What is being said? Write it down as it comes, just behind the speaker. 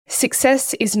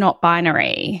Success is not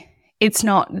binary. It's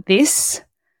not this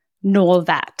nor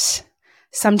that.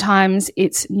 Sometimes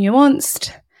it's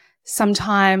nuanced,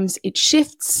 sometimes it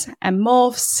shifts and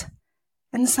morphs,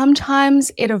 and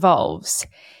sometimes it evolves,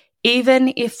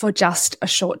 even if for just a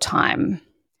short time.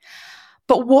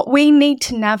 But what we need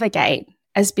to navigate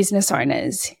as business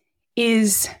owners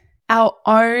is our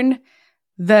own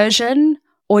version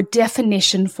or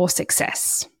definition for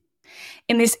success.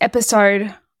 In this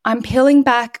episode, I'm peeling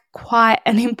back quite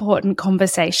an important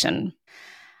conversation.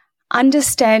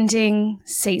 Understanding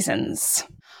seasons,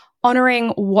 honouring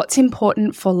what's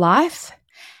important for life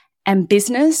and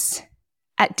business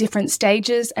at different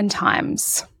stages and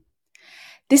times.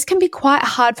 This can be quite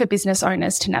hard for business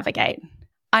owners to navigate.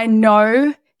 I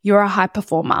know you're a high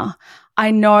performer.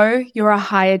 I know you're a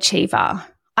high achiever.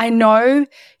 I know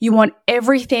you want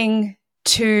everything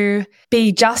to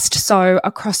be just so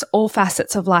across all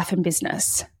facets of life and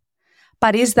business.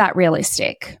 But is that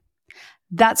realistic?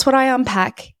 That's what I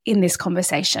unpack in this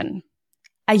conversation.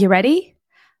 Are you ready?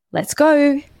 Let's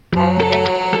go.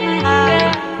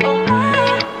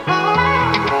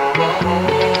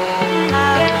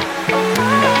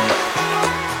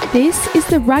 This is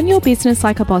the Run Your Business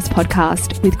Like a Boss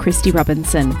podcast with Christy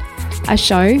Robinson, a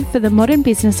show for the modern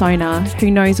business owner who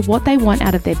knows what they want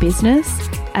out of their business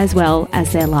as well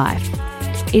as their life.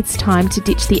 It's time to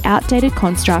ditch the outdated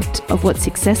construct of what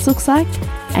success looks like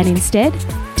and instead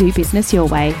do business your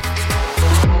way.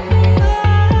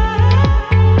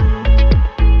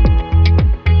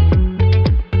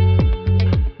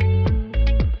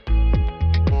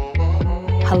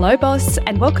 Hello, boss,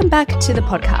 and welcome back to the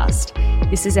podcast.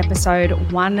 This is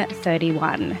episode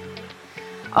 131.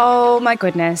 Oh my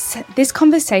goodness, this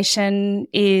conversation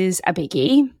is a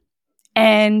biggie.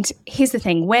 And here's the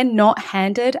thing, we're not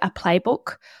handed a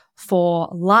playbook for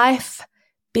life,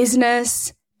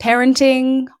 business,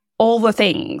 parenting, all the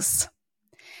things.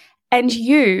 And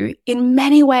you, in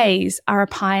many ways, are a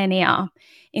pioneer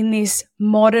in this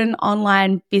modern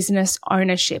online business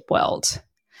ownership world,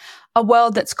 a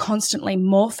world that's constantly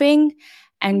morphing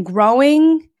and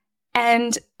growing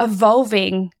and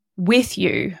evolving with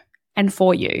you and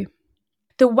for you.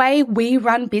 The way we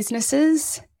run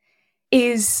businesses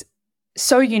is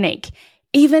so unique.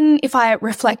 Even if I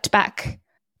reflect back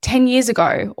 10 years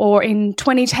ago or in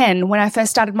 2010 when I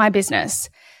first started my business,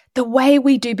 the way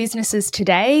we do businesses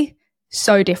today,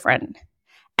 so different.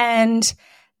 And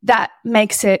that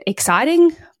makes it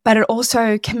exciting, but it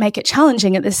also can make it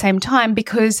challenging at the same time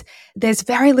because there's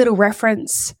very little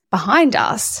reference behind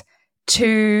us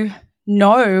to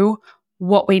know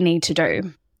what we need to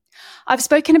do. I've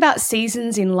spoken about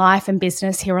seasons in life and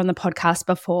business here on the podcast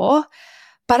before,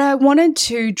 but I wanted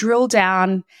to drill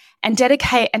down and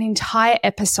dedicate an entire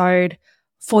episode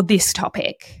for this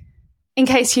topic, in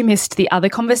case you missed the other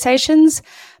conversations,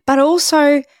 but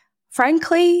also,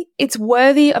 frankly, it's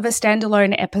worthy of a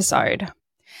standalone episode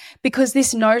because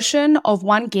this notion of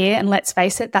one gear, and let's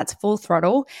face it, that's full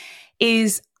throttle,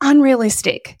 is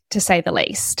unrealistic to say the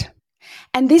least.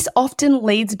 And this often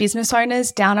leads business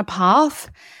owners down a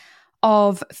path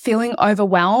of feeling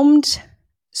overwhelmed,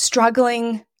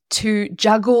 struggling to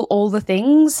juggle all the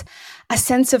things, a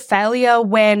sense of failure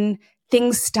when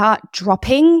things start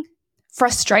dropping,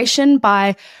 frustration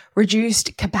by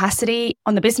reduced capacity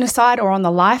on the business side or on the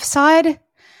life side,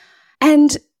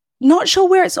 and not sure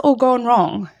where it's all gone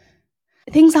wrong.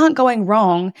 Things aren't going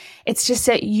wrong. It's just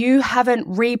that you haven't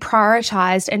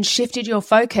reprioritized and shifted your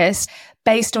focus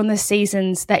based on the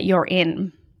seasons that you're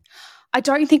in. I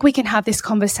don't think we can have this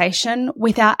conversation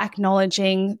without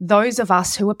acknowledging those of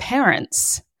us who are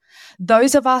parents,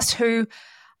 those of us who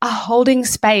are holding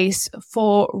space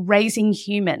for raising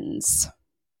humans.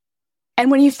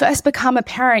 And when you first become a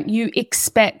parent, you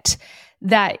expect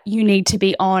that you need to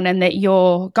be on and that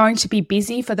you're going to be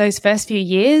busy for those first few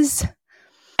years.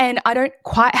 And I don't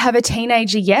quite have a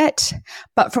teenager yet,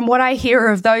 but from what I hear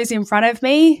of those in front of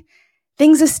me,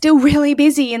 things are still really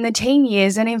busy in the teen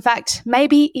years, and in fact,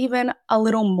 maybe even a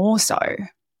little more so.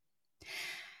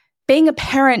 Being a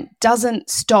parent doesn't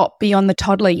stop beyond the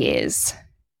toddler years.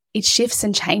 It shifts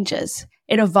and changes.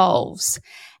 It evolves.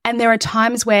 And there are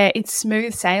times where it's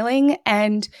smooth sailing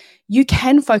and you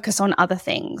can focus on other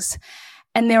things.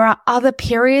 And there are other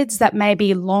periods that may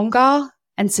be longer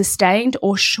and sustained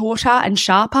or shorter and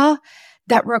sharper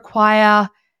that require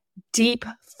deep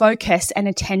focus and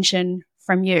attention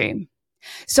from you.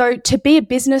 So to be a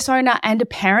business owner and a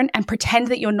parent and pretend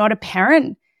that you're not a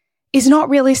parent is not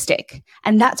realistic.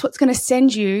 And that's what's going to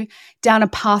send you down a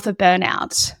path of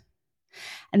burnout.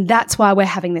 And that's why we're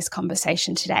having this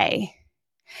conversation today.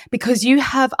 Because you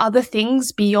have other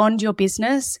things beyond your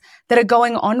business that are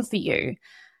going on for you.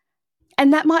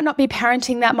 And that might not be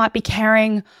parenting, that might be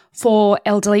caring for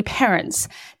elderly parents.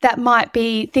 That might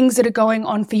be things that are going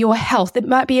on for your health. It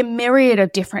might be a myriad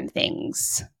of different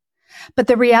things. But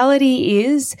the reality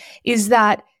is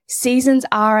that seasons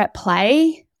are at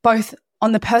play, both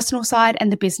on the personal side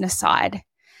and the business side.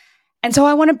 And so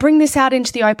I want to bring this out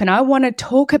into the open. I want to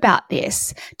talk about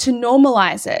this, to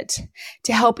normalize it,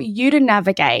 to help you to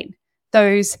navigate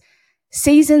those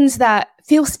seasons that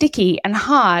feel sticky and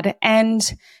hard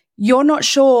and you're not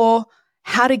sure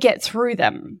how to get through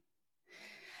them.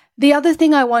 The other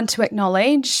thing I want to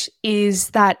acknowledge is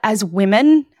that as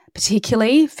women,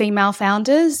 particularly female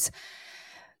founders,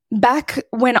 back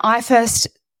when I first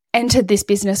entered this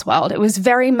business world, it was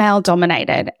very male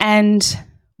dominated, and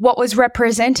what was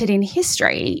represented in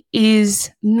history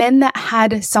is men that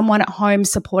had someone at home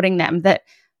supporting them, that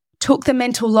took the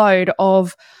mental load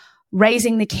of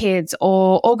raising the kids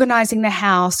or organizing the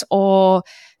house or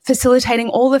facilitating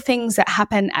all the things that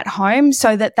happen at home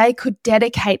so that they could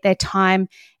dedicate their time,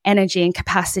 energy, and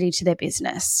capacity to their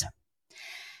business.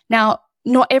 Now,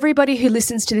 not everybody who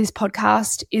listens to this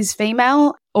podcast is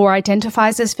female or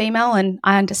identifies as female, and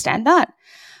I understand that.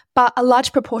 But a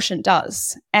large proportion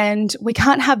does. And we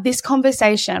can't have this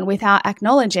conversation without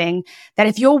acknowledging that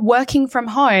if you're working from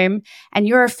home and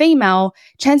you're a female,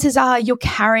 chances are you're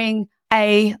carrying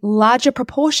a larger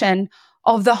proportion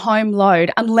of the home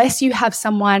load, unless you have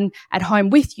someone at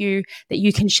home with you that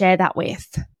you can share that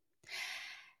with.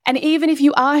 And even if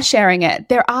you are sharing it,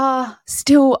 there are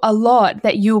still a lot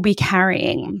that you'll be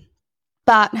carrying.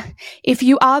 But if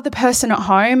you are the person at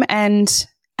home and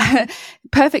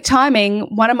perfect timing,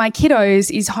 one of my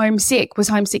kiddos was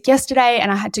homesick yesterday,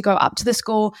 and I had to go up to the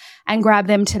school and grab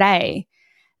them today.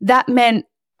 That meant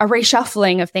a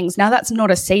reshuffling of things. Now, that's not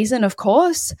a season, of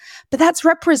course, but that's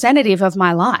representative of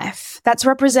my life. That's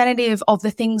representative of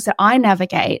the things that I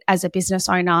navigate as a business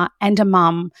owner and a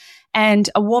mum and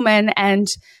a woman, and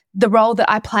the role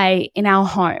that I play in our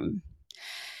home.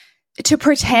 To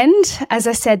pretend, as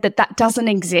I said, that doesn't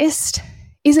exist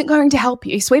isn't going to help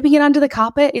you. Sweeping it under the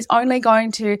carpet is only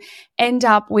going to end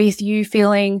up with you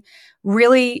feeling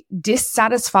really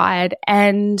dissatisfied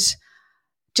and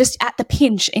just at the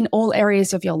pinch in all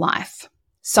areas of your life.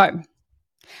 So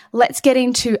let's get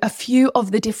into a few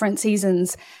of the different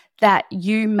seasons that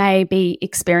you may be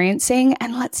experiencing,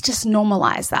 and let's just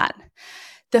normalize that.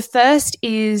 The first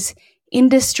is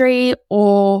industry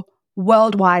or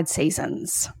worldwide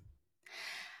seasons.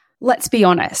 Let's be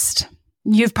honest.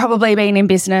 You've probably been in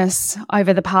business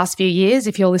over the past few years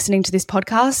if you're listening to this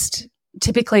podcast.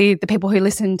 Typically, the people who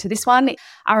listen to this one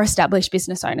are established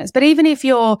business owners. But even if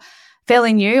you're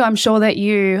fairly new, I'm sure that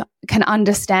you can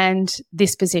understand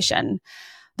this position.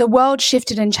 The world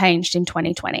shifted and changed in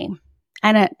 2020,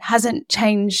 and it hasn't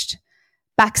changed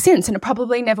back since, and it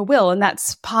probably never will. And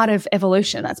that's part of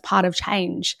evolution. That's part of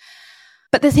change.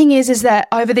 But the thing is that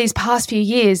over these past few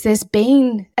years, there's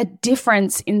been a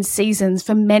difference in seasons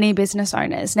for many business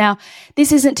owners. Now,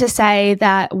 this isn't to say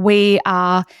that we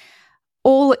are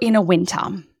all in a winter,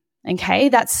 okay?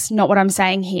 That's not what I'm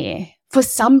saying here. For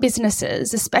some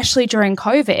businesses, especially during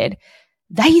COVID,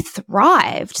 they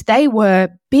thrived. They were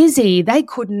busy. They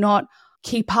could not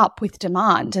keep up with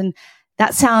demand. And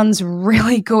that sounds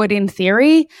really good in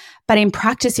theory, but in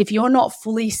practice, if you're not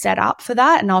fully set up for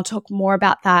that, and I'll talk more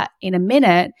about that in a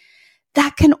minute,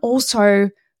 that can also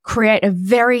create a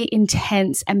very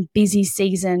intense and busy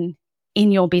season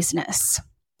in your business.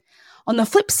 On the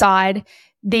flip side,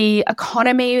 the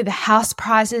economy, the house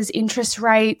prices, interest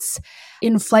rates,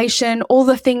 inflation, all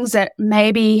the things that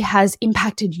maybe has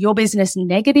impacted your business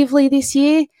negatively this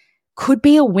year could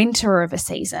be a winter of a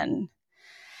season.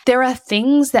 There are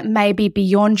things that may be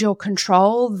beyond your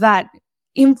control that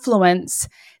influence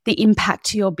the impact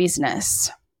to your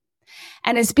business.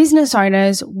 And as business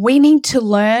owners, we need to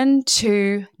learn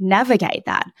to navigate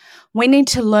that. We need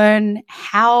to learn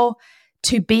how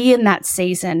to be in that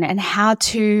season and how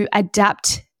to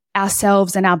adapt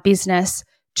ourselves and our business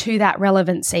to that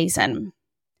relevant season.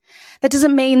 That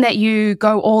doesn't mean that you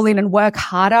go all in and work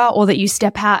harder or that you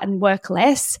step out and work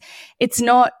less. It's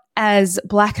not as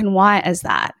black and white as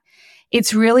that.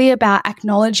 It's really about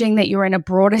acknowledging that you're in a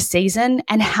broader season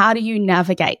and how do you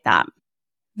navigate that.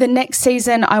 The next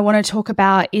season I want to talk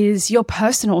about is your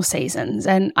personal seasons.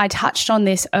 And I touched on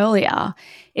this earlier.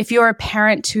 If you're a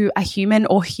parent to a human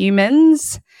or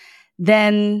humans,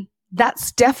 then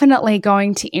that's definitely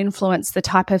going to influence the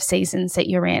type of seasons that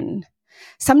you're in.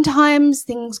 Sometimes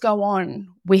things go on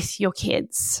with your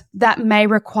kids that may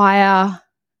require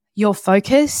your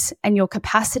focus and your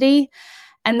capacity,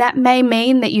 and that may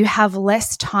mean that you have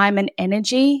less time and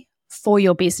energy for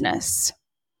your business.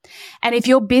 And if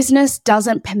your business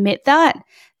doesn't permit that,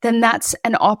 then that's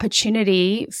an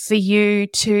opportunity for you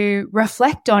to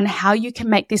reflect on how you can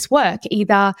make this work,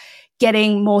 either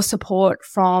getting more support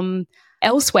from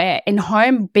elsewhere in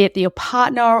home, be it your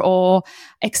partner or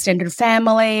extended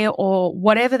family or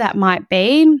whatever that might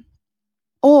be,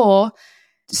 or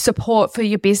support for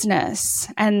your business.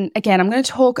 And again, I'm going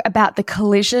to talk about the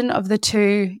collision of the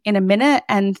two in a minute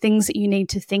and things that you need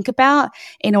to think about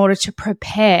in order to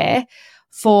prepare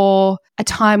for a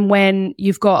time when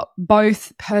you've got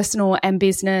both personal and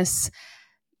business,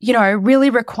 really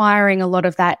requiring a lot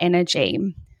of that energy.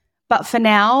 But for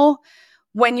now,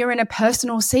 when you're in a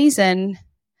personal season,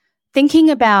 thinking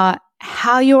about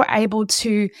how you're able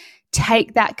to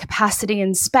take that capacity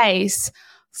and space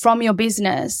from your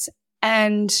business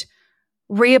and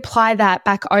reapply that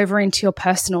back over into your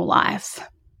personal life.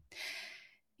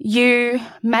 You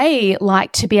may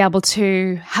like to be able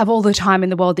to have all the time in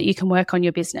the world that you can work on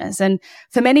your business. And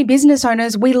for many business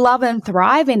owners, we love and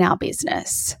thrive in our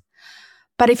business.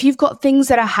 But if you've got things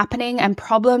that are happening and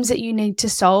problems that you need to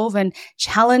solve and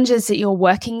challenges that you're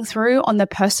working through on the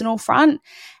personal front,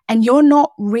 and you're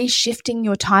not reshifting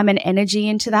your time and energy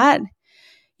into that,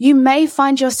 you may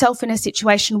find yourself in a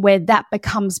situation where that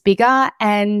becomes bigger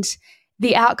and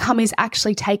the outcome is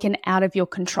actually taken out of your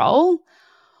control,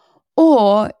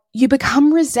 or you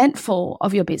become resentful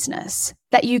of your business,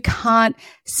 that you can't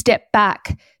step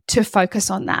back to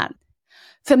focus on that.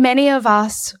 For many of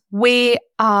us, we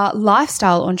are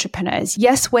lifestyle entrepreneurs.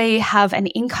 Yes, we have an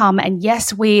income, and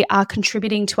yes, we are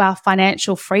contributing to our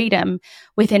financial freedom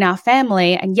within our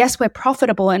family, and yes, we're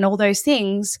profitable and all those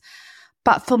things.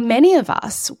 But for many of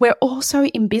us, we're also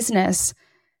in business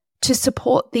to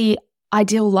support the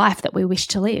ideal life that we wish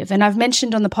to live. And I've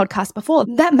mentioned on the podcast before,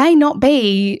 that may not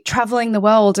be traveling the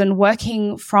world and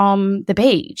working from the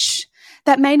beach.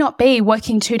 That may not be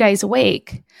working 2 days a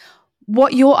week.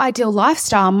 What your ideal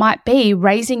lifestyle might be: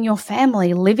 raising your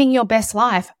family, living your best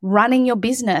life, running your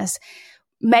business,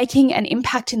 making an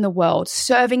impact in the world,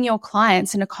 serving your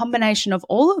clients, and a combination of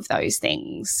all of those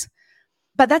things.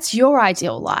 But that's your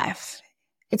ideal life.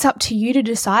 It's up to you to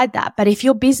decide that. But if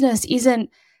your business isn't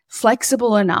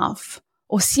flexible enough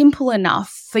or simple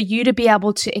enough for you to be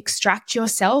able to extract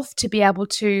yourself, to be able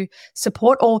to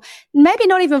support, or maybe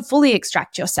not even fully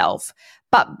extract yourself,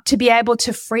 but to be able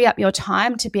to free up your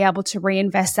time, to be able to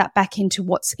reinvest that back into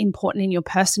what's important in your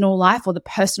personal life or the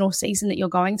personal season that you're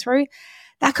going through,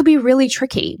 that could be really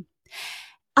tricky.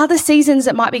 Other seasons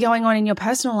that might be going on in your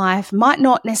personal life might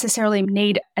not necessarily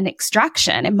need an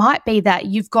extraction. It might be that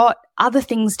you've got other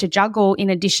things to juggle in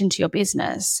addition to your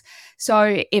business.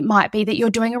 So it might be that you're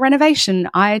doing a renovation.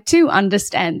 I too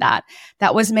understand that.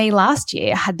 That was me last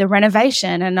year. I had the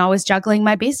renovation and I was juggling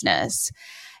my business.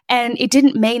 And it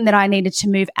didn't mean that I needed to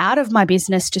move out of my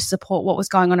business to support what was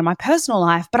going on in my personal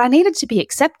life, but I needed to be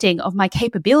accepting of my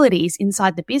capabilities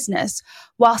inside the business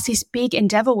whilst this big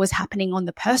endeavor was happening on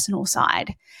the personal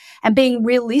side, and being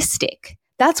realistic.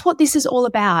 That's what this is all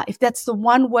about. If that's the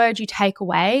one word you take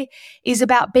away, is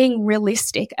about being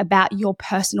realistic about your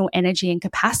personal energy and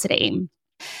capacity.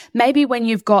 Maybe when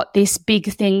you've got this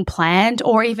big thing planned,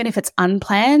 or even if it's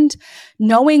unplanned,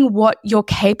 knowing what you're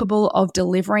capable of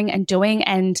delivering and doing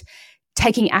and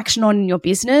taking action on in your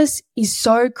business is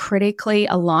so critically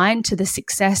aligned to the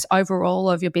success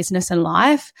overall of your business and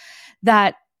life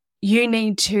that you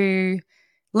need to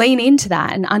lean into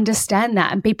that and understand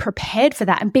that and be prepared for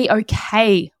that and be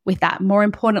okay with that. More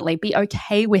importantly, be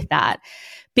okay with that,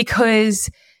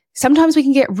 because sometimes we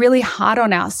can get really hard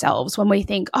on ourselves when we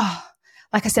think,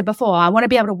 like I said before, I want to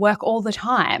be able to work all the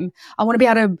time. I want to be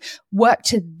able to work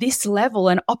to this level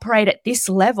and operate at this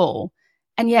level.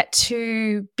 And yet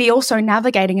to be also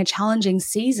navigating a challenging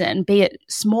season, be it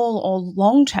small or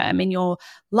long term in your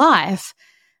life,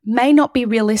 may not be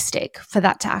realistic for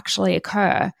that to actually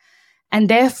occur. And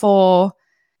therefore,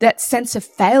 that sense of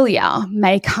failure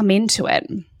may come into it,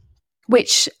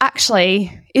 which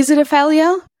actually, is it a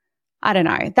failure? I don't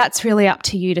know. That's really up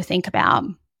to you to think about.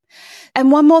 And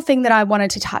one more thing that I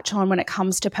wanted to touch on when it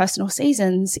comes to personal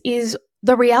seasons is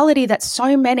the reality that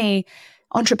so many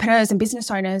entrepreneurs and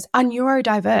business owners are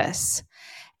neurodiverse.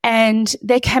 And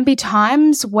there can be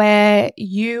times where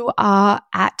you are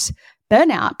at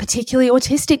burnout, particularly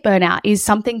autistic burnout is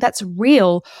something that's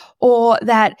real, or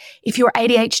that if you're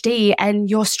ADHD and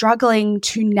you're struggling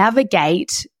to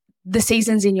navigate the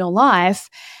seasons in your life,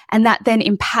 and that then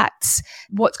impacts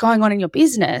what's going on in your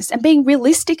business, and being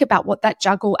realistic about what that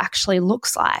juggle actually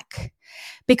looks like.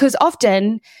 Because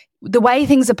often the way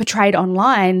things are portrayed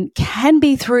online can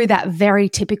be through that very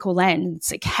typical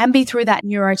lens. It can be through that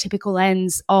neurotypical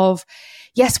lens of,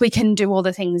 yes, we can do all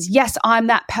the things. Yes, I'm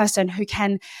that person who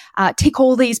can tick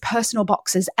all these personal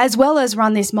boxes as well as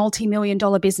run this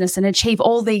multi-million-dollar business and achieve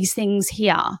all these things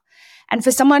here. And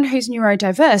for someone who's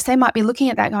neurodiverse, they might be looking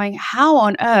at that going, how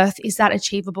on earth is that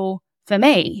achievable for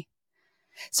me?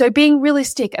 So being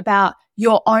realistic about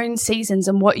your own seasons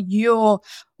and what your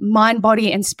mind,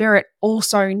 body, and spirit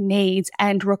also needs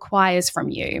and requires from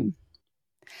you.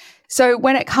 So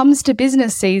when it comes to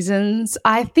business seasons,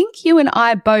 I think you and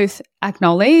I both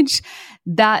acknowledge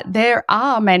that there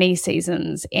are many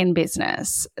seasons in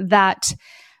business that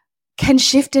can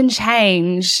shift and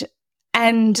change.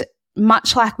 And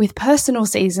much like with personal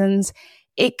seasons,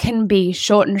 it can be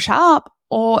short and sharp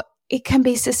or it can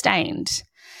be sustained.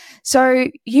 So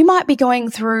you might be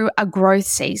going through a growth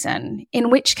season, in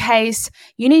which case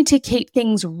you need to keep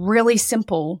things really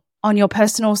simple on your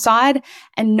personal side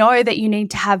and know that you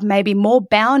need to have maybe more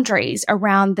boundaries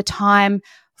around the time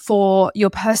for your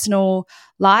personal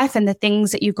life and the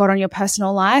things that you've got on your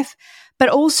personal life, but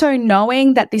also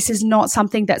knowing that this is not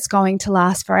something that's going to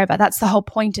last forever. That's the whole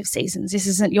point of seasons. This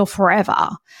isn't your forever.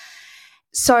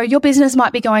 So your business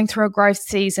might be going through a growth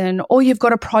season, or you've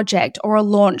got a project or a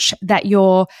launch that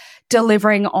you're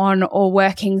delivering on or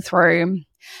working through.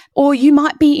 Or you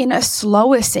might be in a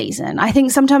slower season. I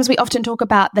think sometimes we often talk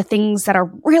about the things that are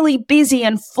really busy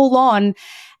and full on,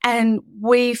 and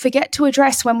we forget to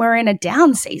address when we're in a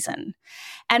down season.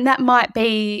 And that might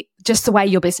be just the way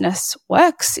your business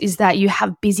works, is that you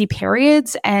have busy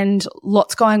periods and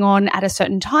lots going on at a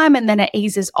certain time, and then it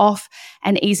eases off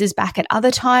and eases back at other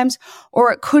times.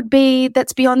 Or it could be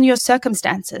that's beyond your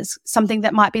circumstances, something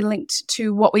that might be linked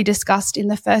to what we discussed in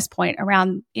the first point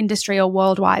around industry or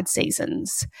worldwide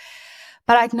seasons.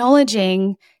 But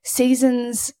acknowledging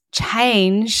seasons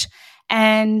change,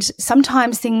 and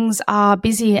sometimes things are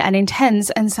busy and intense,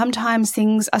 and sometimes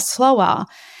things are slower.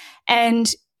 And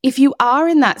if you are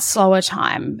in that slower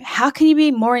time, how can you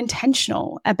be more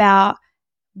intentional about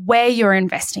where you're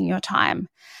investing your time?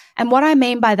 And what I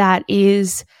mean by that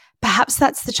is perhaps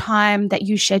that's the time that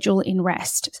you schedule in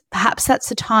rest. Perhaps that's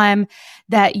the time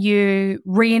that you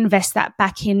reinvest that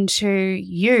back into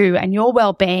you and your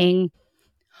well-being.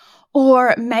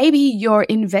 Or maybe you're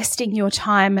investing your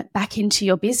time back into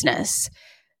your business,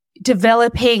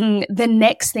 developing the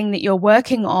next thing that you're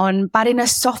working on, but in a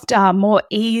softer, more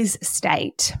ease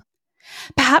state.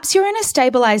 Perhaps you're in a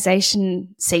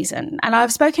stabilization season. And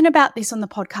I've spoken about this on the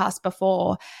podcast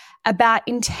before, about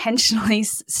intentionally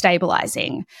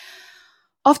stabilizing.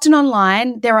 Often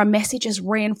online, there are messages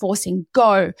reinforcing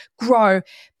go, grow,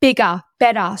 bigger,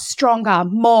 better, stronger,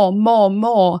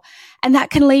 more. And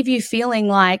that can leave you feeling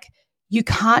like you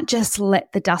can't just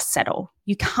let the dust settle.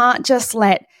 You can't just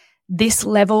let this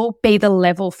level be the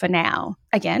level for now.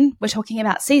 Again, we're talking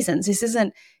about seasons. This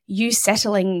isn't you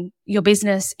settling your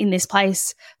business in this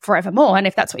place forevermore. And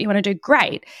if that's what you want to do,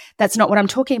 great. That's not what I'm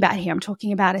talking about here. I'm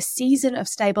talking about a season of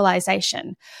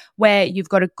stabilization where you've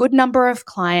got a good number of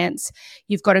clients,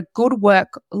 you've got a good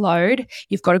workload,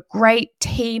 you've got a great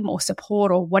team or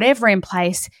support or whatever in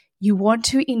place. You want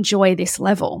to enjoy this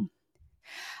level.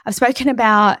 I've spoken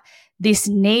about this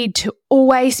need to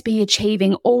always be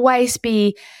achieving, always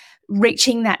be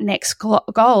reaching that next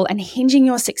goal and hinging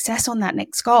your success on that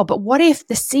next goal. But what if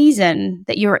the season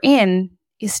that you're in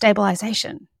is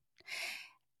stabilization?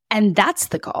 And that's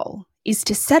the goal, is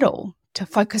to settle, to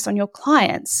focus on your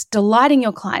clients, delighting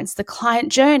your clients, the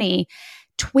client journey,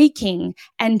 tweaking,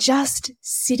 and just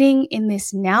sitting in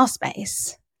this now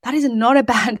space. That is not a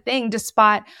bad thing,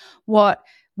 despite what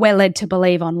we're led to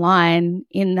believe online,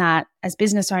 in that as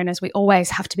business owners, we always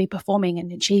have to be performing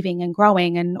and achieving and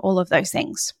growing and all of those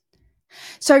things.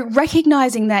 So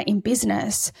recognizing that in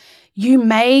business, you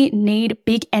may need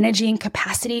big energy and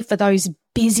capacity for those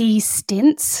busy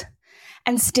stints.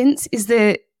 And stints is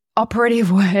the operative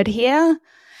word here.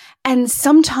 And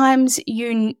sometimes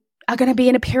you are going to be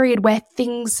in a period where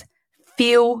things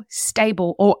feel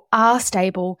stable or are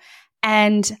stable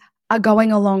and are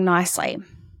going along nicely.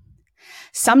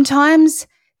 Sometimes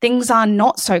things are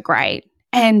not so great,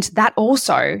 and that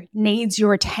also needs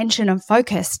your attention and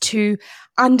focus to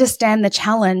understand the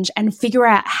challenge and figure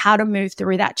out how to move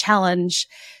through that challenge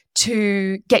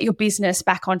to get your business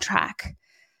back on track.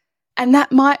 And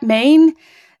that might mean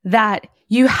that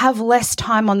you have less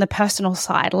time on the personal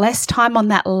side, less time on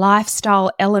that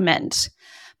lifestyle element.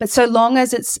 But so long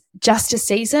as it's just a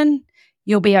season,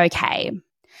 you'll be okay.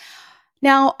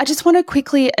 Now, I just want to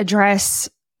quickly address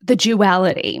the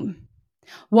duality.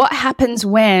 What happens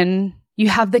when you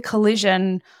have the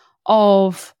collision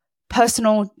of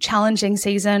personal challenging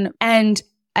season and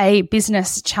a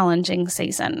business challenging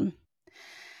season?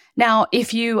 Now,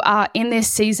 if you are in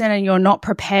this season and you're not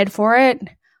prepared for it,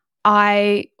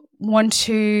 I want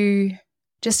to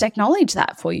just acknowledge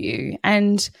that for you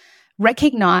and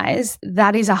recognize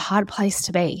that is a hard place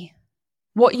to be.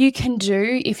 What you can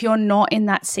do if you're not in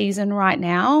that season right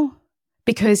now,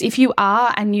 because if you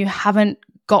are and you haven't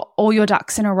got all your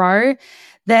ducks in a row,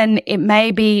 then it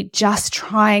may be just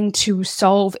trying to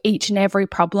solve each and every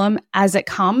problem as it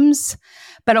comes,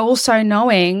 but also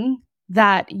knowing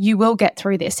that you will get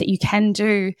through this, that you can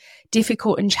do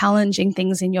difficult and challenging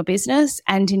things in your business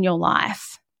and in your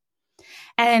life.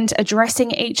 And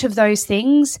addressing each of those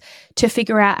things to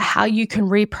figure out how you can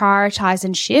reprioritize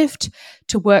and shift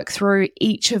to work through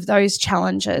each of those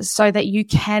challenges so that you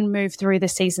can move through the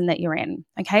season that you're in.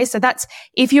 Okay, so that's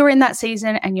if you're in that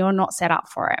season and you're not set up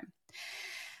for it.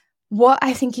 What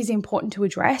I think is important to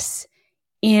address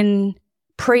in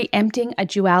preempting a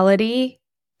duality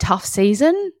tough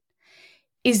season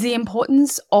is the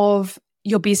importance of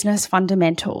your business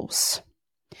fundamentals.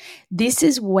 This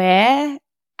is where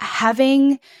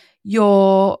having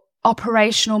your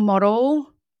operational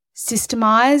model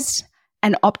systemized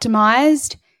and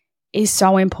optimized is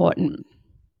so important.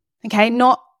 Okay,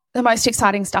 not the most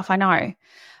exciting stuff, I know,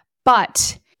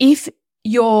 but if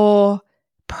your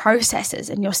processes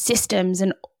and your systems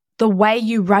and the way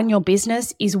you run your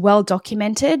business is well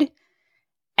documented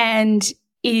and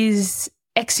is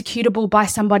executable by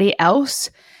somebody else,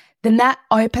 then that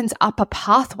opens up a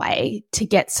pathway to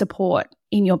get support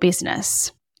in your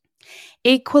business.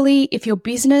 Equally, if your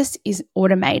business is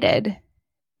automated,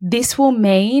 this will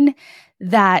mean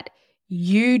that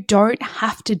you don't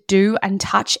have to do and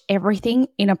touch everything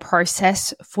in a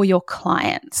process for your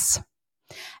clients.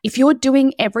 If you're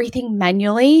doing everything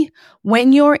manually,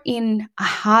 when you're in a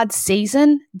hard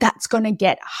season, that's going to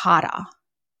get harder.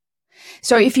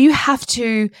 So if you have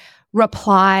to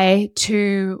reply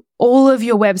to all of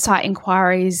your website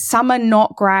inquiries, some are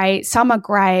not great, some are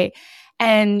great,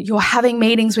 and you're having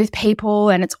meetings with people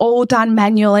and it's all done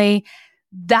manually,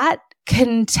 that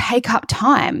can take up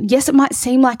time. Yes, it might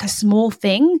seem like a small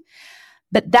thing,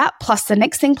 but that plus the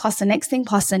next thing, plus the next thing,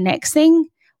 plus the next thing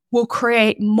will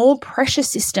create more pressure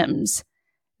systems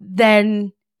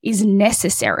than is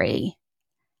necessary.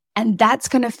 And that's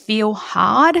going to feel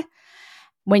hard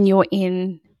when you're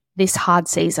in this hard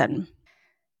season.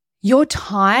 Your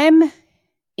time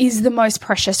is the most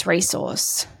precious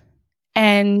resource.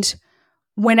 And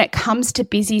when it comes to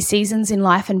busy seasons in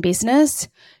life and business,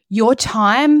 your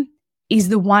time is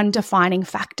the one defining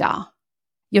factor.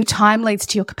 Your time leads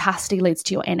to your capacity, leads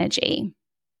to your energy.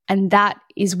 And that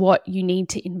is what you need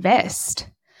to invest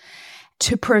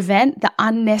to prevent the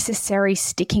unnecessary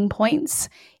sticking points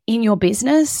in your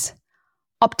business,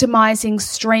 optimizing,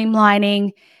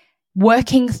 streamlining,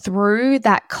 working through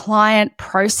that client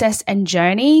process and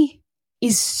journey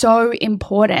is so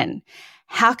important.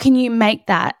 How can you make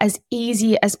that as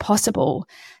easy as possible?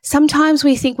 Sometimes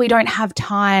we think we don't have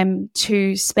time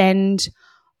to spend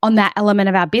on that element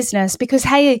of our business because,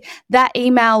 hey, that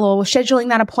email or scheduling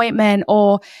that appointment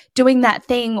or doing that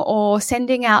thing or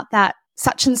sending out that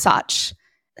such and such,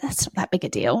 that's not that big a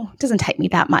deal. It doesn't take me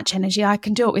that much energy. I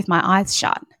can do it with my eyes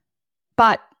shut.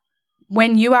 But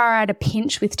when you are at a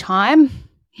pinch with time,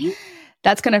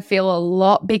 that's going to feel a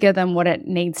lot bigger than what it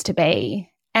needs to be.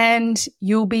 And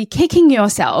you'll be kicking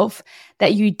yourself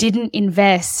that you didn't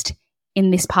invest in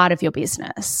this part of your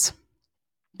business.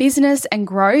 Business and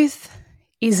growth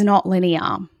is not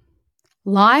linear.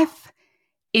 Life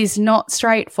is not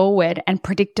straightforward and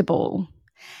predictable.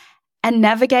 And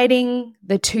navigating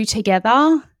the two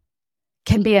together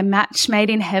can be a match made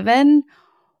in heaven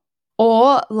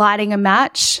or lighting a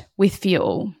match with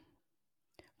fuel.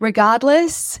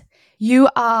 Regardless, you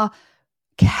are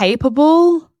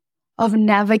capable of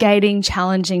navigating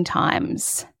challenging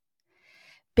times.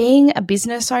 Being a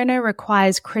business owner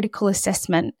requires critical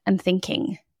assessment and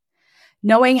thinking.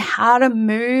 Knowing how to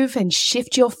move and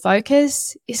shift your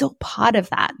focus is all part of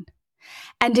that.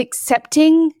 And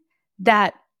accepting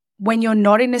that when you're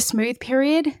not in a smooth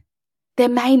period, there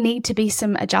may need to be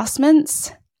some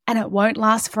adjustments and it won't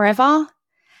last forever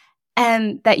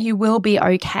and that you will be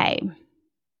okay.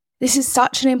 This is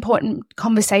such an important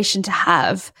conversation to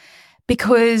have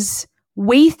because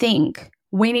we think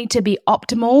we need to be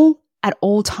optimal at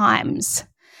all times,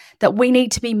 that we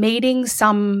need to be meeting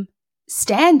some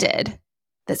standard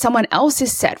that someone else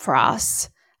has set for us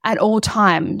at all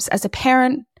times as a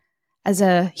parent, as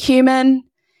a human,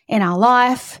 in our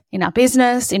life, in our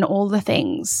business, in all the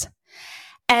things.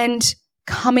 And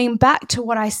coming back to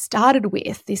what I started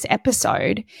with this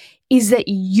episode, is that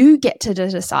you get to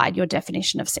decide your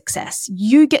definition of success.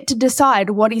 You get to decide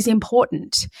what is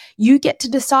important. You get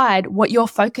to decide what you're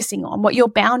focusing on, what your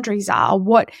boundaries are,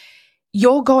 what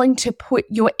you're going to put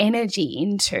your energy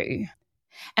into.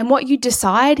 And what you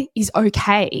decide is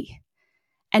okay,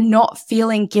 and not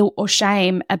feeling guilt or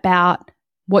shame about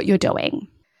what you're doing.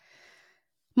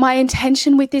 My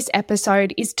intention with this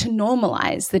episode is to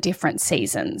normalize the different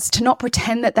seasons, to not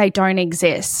pretend that they don't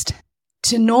exist,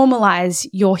 to normalize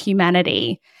your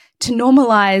humanity, to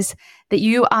normalize that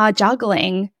you are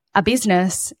juggling a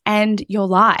business and your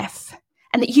life,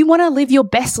 and that you want to live your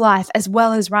best life as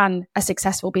well as run a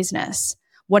successful business,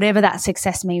 whatever that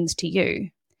success means to you.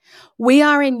 We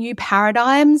are in new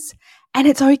paradigms, and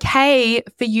it's okay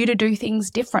for you to do things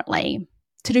differently,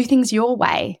 to do things your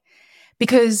way,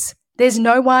 because there's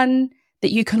no one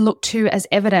that you can look to as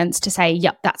evidence to say,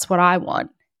 yep, that's what I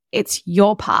want. It's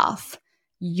your path,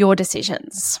 your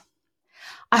decisions.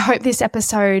 I hope this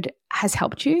episode has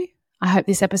helped you. I hope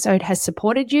this episode has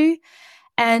supported you.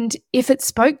 And if it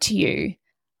spoke to you,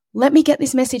 let me get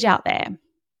this message out there.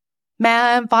 May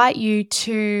I invite you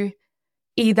to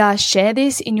either share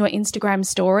this in your Instagram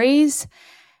stories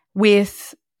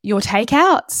with your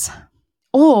takeouts,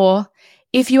 or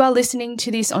if you are listening to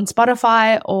this on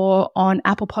Spotify or on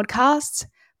Apple Podcasts,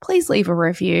 please leave a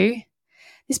review.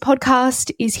 This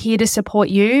podcast is here to support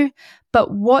you,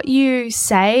 but what you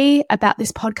say about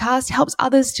this podcast helps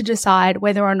others to decide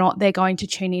whether or not they're going to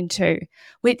tune into,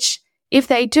 which if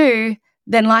they do,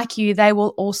 then like you, they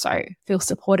will also feel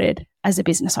supported as a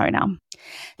business owner.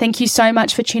 Thank you so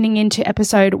much for tuning in to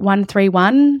episode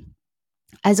 131.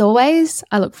 As always,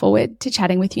 I look forward to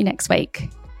chatting with you next week.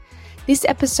 This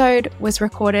episode was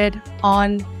recorded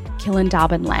on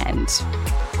Kilindarbin land.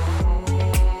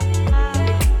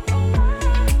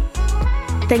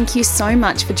 Thank you so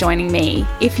much for joining me.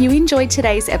 If you enjoyed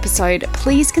today's episode,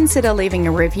 please consider leaving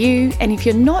a review. And if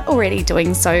you're not already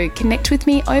doing so, connect with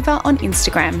me over on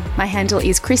Instagram. My handle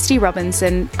is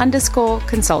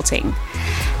Christy_Robinson_consulting.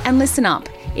 And listen up.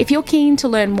 If you're keen to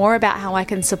learn more about how I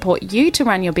can support you to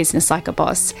run your business like a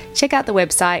boss, check out the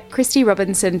website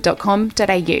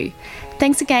christyrobinson.com.au.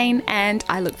 Thanks again, and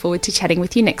I look forward to chatting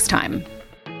with you next time.